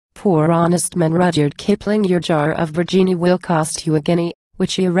poor honest men. Rudyard Kipling. Your jar of Virginia will cost you a guinea,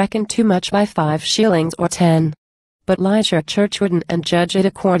 which you reckon too much by 5 shillings or 10. But lie your church wouldn't and judge it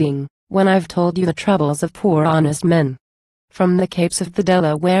according, when I've told you the troubles of poor honest men. From the capes of the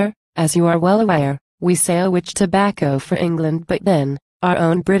Delaware, as you are well aware, we sail with tobacco for England, but then, our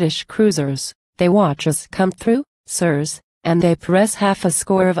own British cruisers, they watch us come through, sirs, and they press half a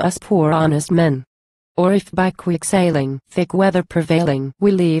score of us poor honest men. Or if by quick sailing, thick weather prevailing,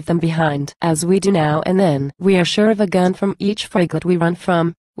 we leave them behind, as we do now and then, we are sure of a gun from each frigate we run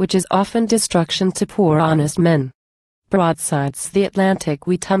from, which is often destruction to poor honest men. Broadsides the Atlantic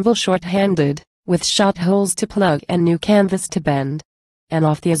we tumble short-handed, with shot holes to plug and new canvas to bend. And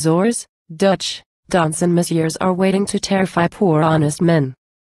off the Azores, Dutch, Dons and Messieurs are waiting to terrify poor honest men.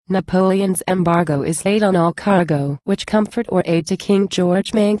 Napoleon's embargo is laid on all cargo which comfort or aid to King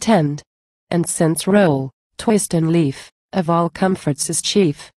George may intend. And since roll, twist and leaf, of all comforts is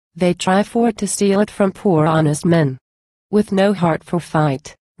chief, they try for to steal it from poor honest men. With no heart for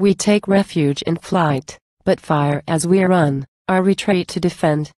fight, we take refuge in flight, but fire as we run, our retreat to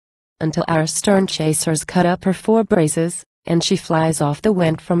defend. Until our stern chasers cut up her 4 braces, and she flies off the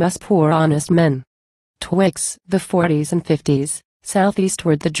wind from us poor honest men. Twixt the 40s and 50s,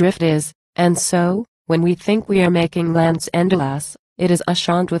 southeastward the drift is, and so, when we think we are making land's end, alas, it is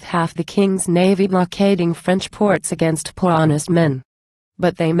ashant with half the King's navy blockading French ports against poor honest men.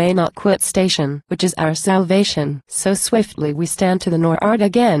 But they may not quit station, which is our salvation, so swiftly we stand to the nor'ard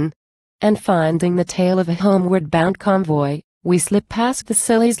again, and finding the tail of a homeward bound convoy, we slip past the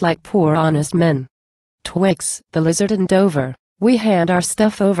Scillies like poor honest men. Twixt the Lizard and Dover, we hand our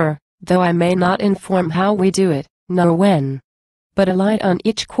stuff over, though I may not inform how we do it, nor when. But a light on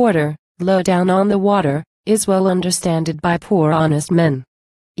each quarter, low down on the water, is well understanded by poor honest men.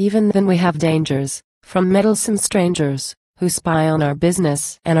 Even then we have dangers, from meddlesome strangers, who spy on our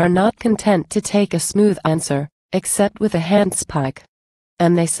business and are not content to take a smooth answer, except with a handspike.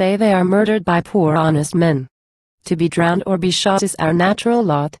 And they say they are murdered by poor honest men. To be drowned or be shot is our natural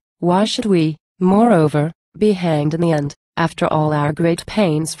lot, why should we, moreover, be hanged in the end, after all our great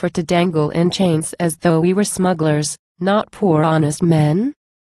pains for to dangle in chains as though we were smugglers, not poor honest men?